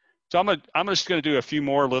I'm just going to do a few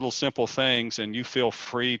more little simple things, and you feel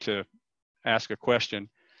free to ask a question.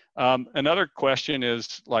 Another question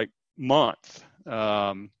is like month.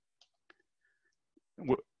 I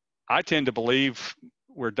tend to believe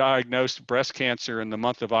we're diagnosed breast cancer in the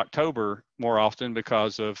month of October more often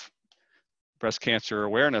because of Breast Cancer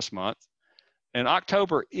Awareness Month. And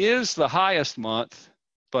October is the highest month,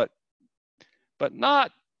 but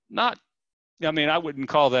not, I mean, I wouldn't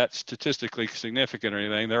call that statistically significant or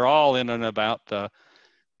anything. They're all in and about the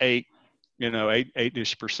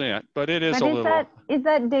 8-ish%, but it is a little. Is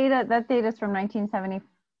that data's from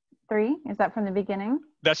 1973? Is that from the beginning?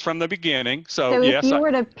 That's from the beginning. So yes. If you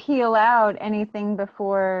were to peel out anything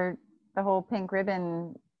before the whole pink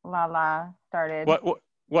ribbon started.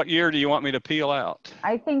 What year do you want me to peel out?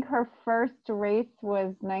 I think her first race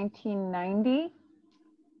was 1990.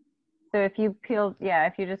 So if you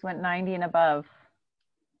if you just went 90 and above.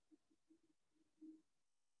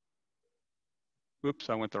 Oops,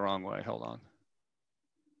 I went the wrong way. Hold on.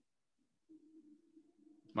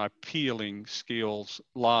 My peeling skills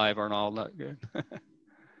live aren't all that good.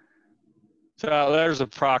 So there's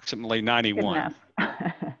approximately 91.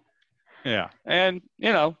 Yeah, and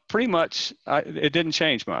pretty much it didn't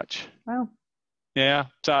change much. Wow. Yeah,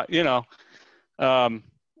 so I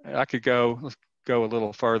could let's go a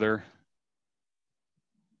little further.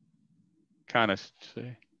 Kind of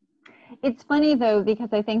see. It's funny though, because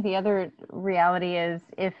I think the other reality is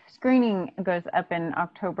if screening goes up in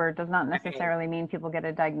October does not necessarily mean people get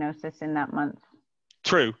a diagnosis in that month.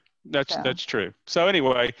 True. That's true. So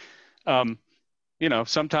anyway,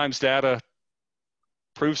 sometimes data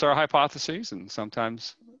proves our hypotheses, and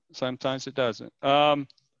sometimes it doesn't. I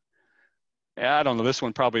don't know. This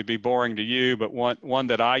one probably be boring to you, but one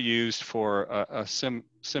that I used for a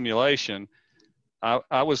simulation,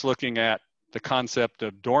 I was looking at the concept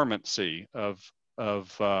of dormancy of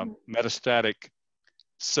metastatic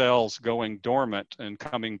cells going dormant and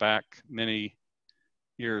coming back many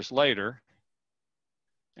years later.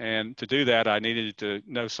 And to do that, I needed to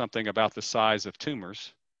know something about the size of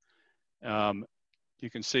tumors. You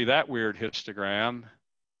can see that weird histogram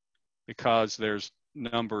because there's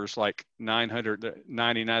numbers like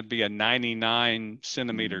 999, that'd be a 99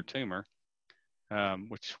 centimeter tumor,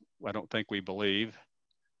 which I don't think we believe.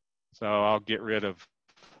 So I'll get rid of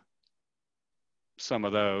some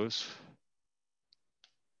of those.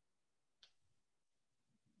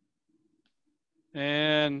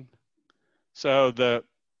 And so the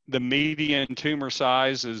median tumor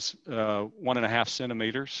size is 1.5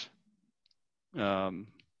 centimeters,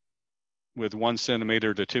 with 1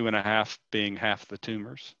 centimeter to 2.5 being half the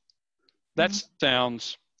tumors. That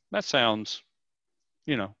sounds,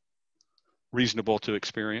 reasonable to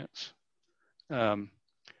experience.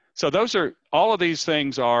 So all of these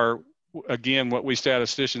things are, again, what we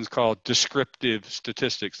statisticians call descriptive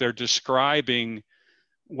statistics. They're describing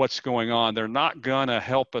what's going on. They're not gonna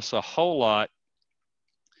help us a whole lot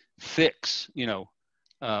fix,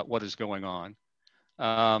 what is going on.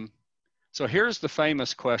 So here's the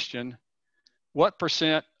famous question: what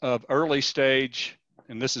percent of early stage,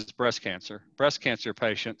 and this is breast cancer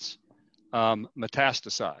patients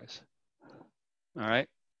metastasize? All right.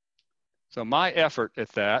 So my effort at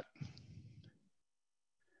that,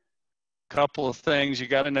 couple of things you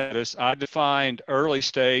got to notice. I defined early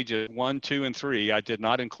stage as 1, 2, and 3. I did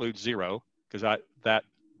not include 0 because that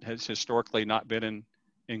has historically not been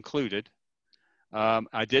included.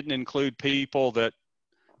 I didn't include people that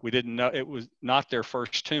we didn't know it was not their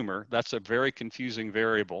first tumor. That's a very confusing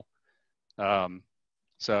variable.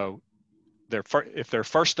 So if their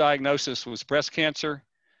first diagnosis was breast cancer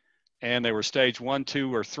and they were stage 1,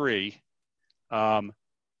 2, or 3, and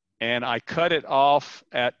I cut it off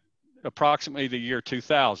at approximately the year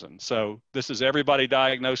 2000. So this is everybody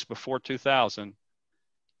diagnosed before 2000.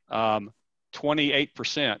 28%,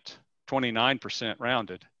 29%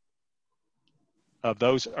 rounded of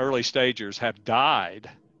those early stagers have died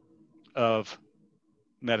of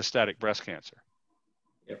metastatic breast cancer.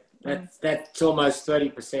 Yep, that's almost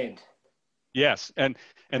 30%. Yes, and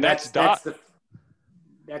that's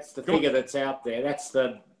That's the figure that's out there. That's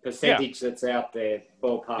the percentage that's out there,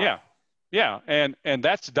 ballpark. Yeah, and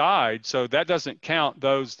that's died, so that doesn't count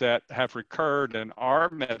those that have recurred and are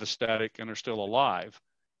metastatic and are still alive.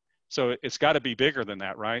 So it's got to be bigger than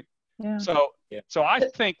that, right? Yeah. So I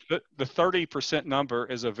think that the 30% number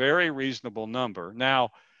is a very reasonable number.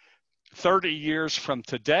 Now, 30 years from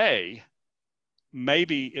today,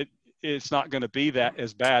 maybe it's not going to be that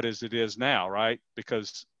as bad as it is now, right?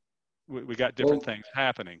 Because we got different things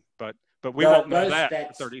happening, but we won't know that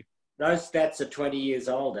stats, 30. Those stats are 20 years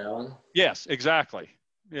old, Alan. Yes, exactly.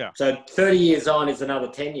 Yeah. So 30 years on is another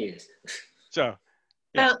 10 years. So,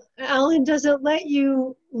 yeah. Alan, does it let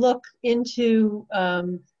you look into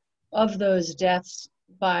of those deaths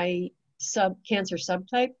by cancer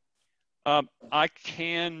subtype? I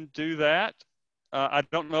can do that. I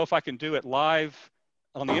don't know if I can do it live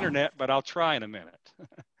on the internet, but I'll try in a minute.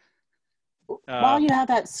 While you have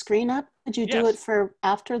that screen up, could you do yes. it for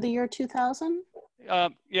after the year 2000?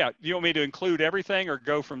 Yeah, you want me to include everything or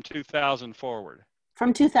go from 2000 forward?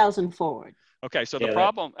 From 2000 forward. Okay, so the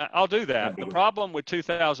problem, I'll do that. The problem with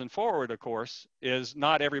 2000 forward, of course, is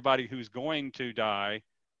not everybody who's going to die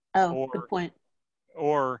good point.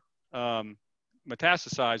 or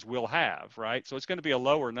metastasize will have, right? So it's going to be a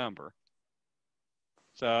lower number.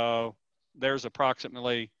 So there's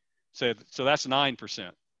approximately, so that's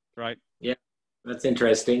 9%, right? Yeah, that's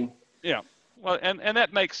interesting. Yeah, well, and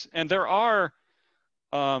that makes, and there are,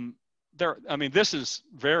 I mean, this is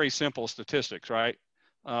very simple statistics, right?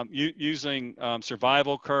 Using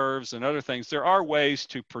survival curves and other things, there are ways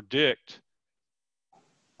to predict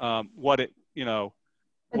what it,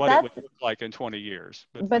 what it would look like in 20 years.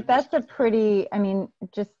 But that's a pretty, I mean,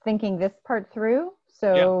 just thinking this part through.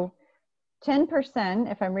 So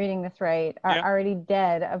 10%, if I'm reading this right, are already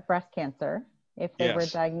dead of breast cancer if they were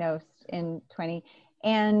diagnosed in 20.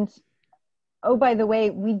 And, oh, by the way,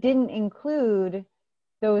 we didn't include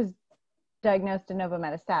those diagnosed de novo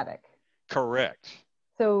metastatic. Correct.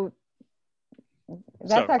 So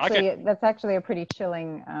that's actually a pretty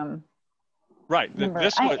chilling right. Number.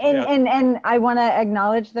 This would, and I want to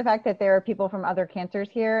acknowledge the fact that there are people from other cancers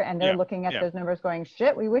here, and they're looking at those numbers going,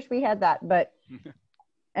 shit, we wish we had that. But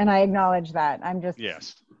and I acknowledge that. I'm just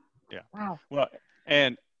wow. Well,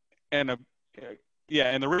 and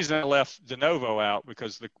the reason I left de novo out,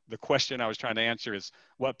 because the question I was trying to answer is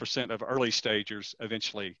what % of early stagers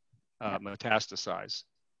eventually metastasize.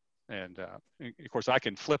 And of course, I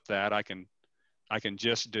can flip that. I can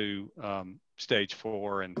just do stage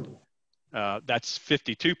 4, and that's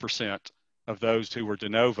 52% of those who were de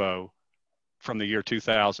novo from the year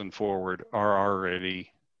 2000 forward are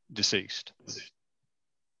already deceased.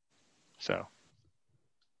 So,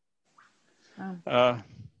 all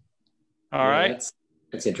right.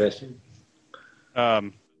 That's interesting.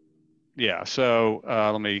 Yeah. So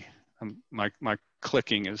let me. My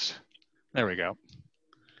clicking is. There we go.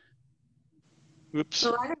 Oops.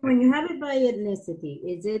 So when you have it by ethnicity,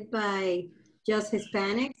 is it by just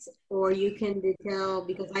Hispanics, or you can tell,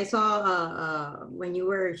 because I saw when you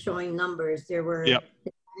were showing numbers, there were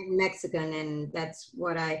Hispanic, Mexican, and that's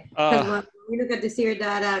what because when we look at the SEER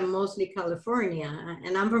data, mostly California,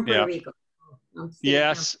 and I'm from Puerto Rico.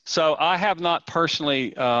 Yes, so I have not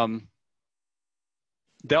personally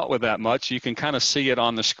dealt with that much. You can kind of see it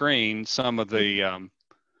on the screen, some of the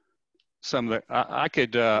I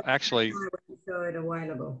could actually I saw it a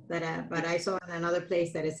while ago, but I saw in another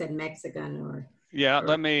place that it said Mexican or.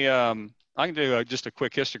 Let me. I can do just a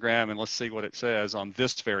quick histogram and let's see what it says on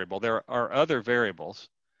this variable. There are other variables.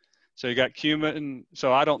 So you got cumin.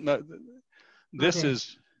 So I don't know. This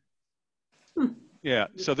is.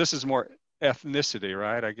 So this is more ethnicity,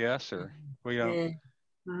 right? I guess, or we don't.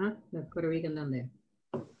 The Puerto Rican down there.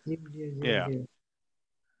 Yeah.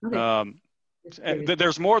 Okay. And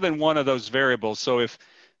there's more than one of those variables. So if,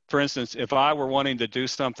 for instance, if I were wanting to do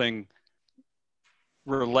something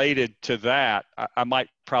related to that, I might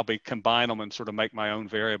probably combine them and sort of make my own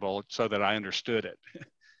variable so that I understood it,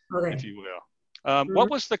 if you will.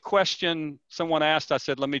 What was the question someone asked? I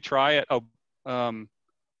said, let me try it.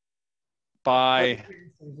 By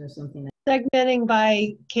segmenting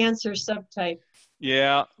by cancer subtype.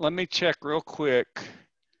 Yeah, let me check real quick.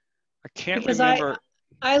 I can't remember.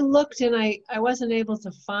 I looked and I wasn't able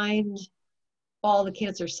to find all the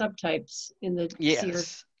cancer subtypes in the SEER.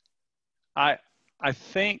 I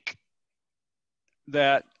think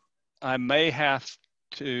that I may have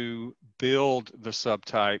to build the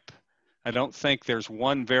subtype. I don't think there's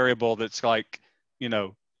one variable that's like,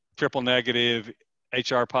 triple negative,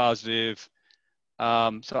 HR positive.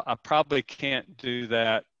 So I probably can't do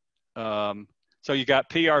that. So you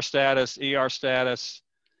got PR status, ER status.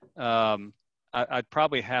 I'd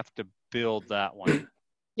probably have to build that one.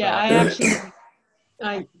 Yeah, So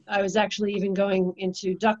I actually, I was actually even going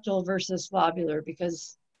into ductal versus lobular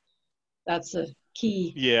because that's a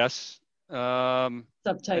key yes.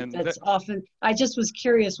 subtype that's often, I just was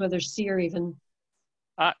curious whether SEER even.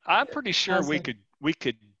 I'm pretty sure we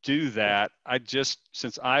could do that. I just,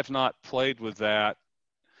 since I've not played with that,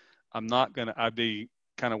 I'd be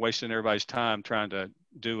kind of wasting everybody's time trying to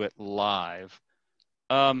do it live.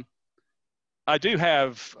 I do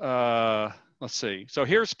have, let's see. So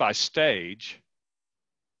here's by stage.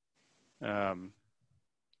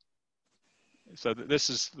 So this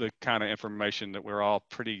is the kind of information that we're all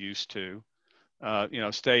pretty used to.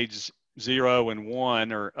 Stage 0 and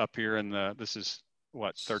 1 are up here in this is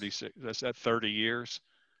what, 36, that's at 30 years,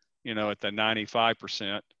 at the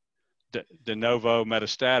 95%. De novo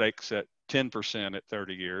metastatics at 10% at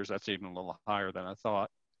 30 years. That's even a little higher than I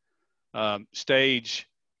thought. Stage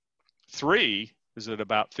 3 is at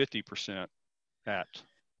about 50% at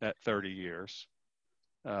 30 years.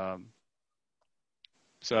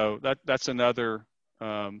 So that's another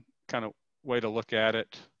kind of way to look at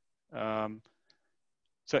it.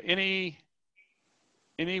 So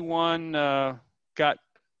anyone got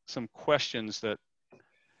some questions that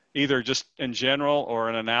either just in general or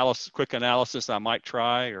an quick analysis I might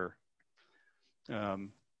try, or Rod?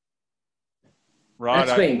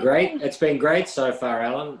 That's been great. It's been great so far,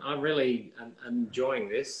 Alan. I'm really enjoying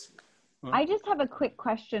this. I just have a quick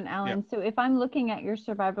question, Alan. Yeah. So if I'm looking at your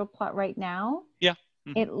survival plot right now, yeah,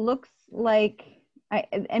 it looks like,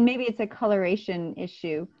 and maybe it's a coloration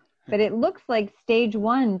issue, but it looks like stage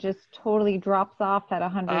 1 just totally drops off at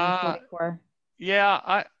 144.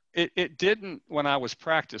 Yeah, it didn't when I was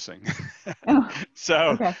practicing. Oh, so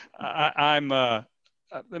okay. I'm let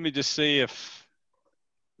me just see if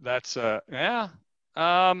that's yeah.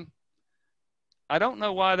 I don't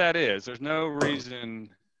know why that is. There's no reason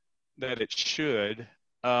that it should,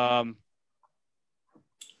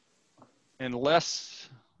 unless,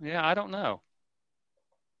 yeah, I don't know.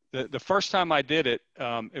 The first time I did it,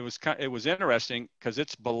 it was interesting because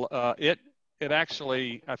it's below, it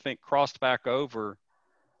actually, I think, crossed back over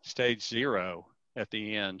stage 0 at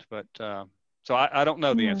the end, but so I don't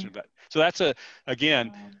know the answer to that. So that's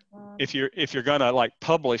again, if you're gonna like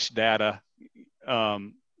publish data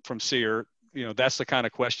from SEER, that's the kind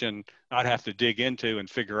of question I'd have to dig into and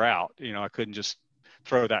figure out. I couldn't just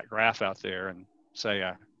throw that graph out there and say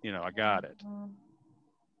I got it.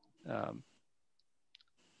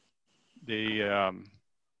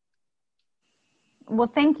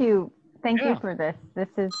 Well, thank you for this. This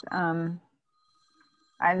is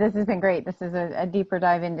this has been great. This is a deeper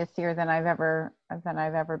dive into SEER than I've ever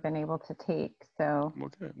been able to take. So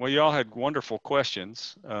well, you all had wonderful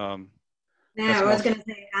questions. Yeah, I was going to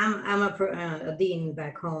say, I'm a dean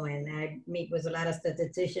back home, and I meet with a lot of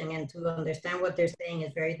statisticians, and to understand what they're saying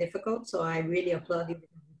is very difficult. So I really applaud you.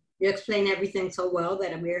 You explain everything so well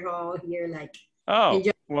that we're all here like. Oh,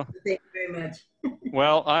 well, thank you very much.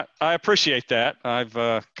 Well, I appreciate that. I've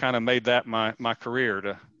kind of made that my career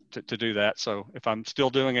to do that. So if I'm still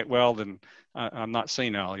doing it well, then I'm not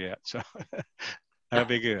senile yet. So that'd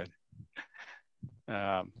be good.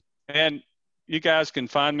 And you guys can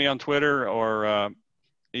find me on Twitter or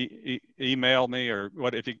email me, or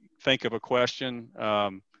what if you think of a question.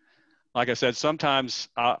 Like I said, sometimes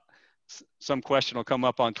some question will come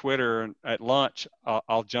up on Twitter, and at lunch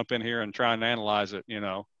I'll jump in here and try and analyze it.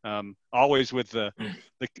 Always with the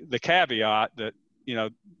caveat that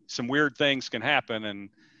some weird things can happen, and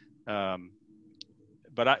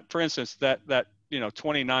but for instance, that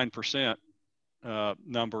 29%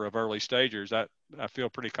 number of early stagers, I feel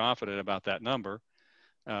pretty confident about that number.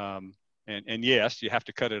 And yes, you have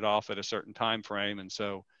to cut it off at a certain time frame. And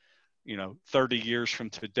so, 30 years from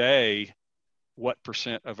today, what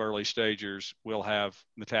percent of early stagers will have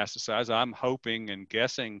metastasized? I'm hoping and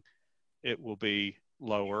guessing it will be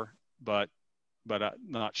lower, but I'm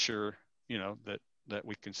not sure, that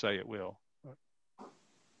we can say it will.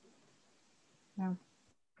 Yeah.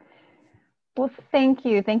 Well, thank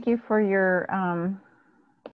you. Thank you for your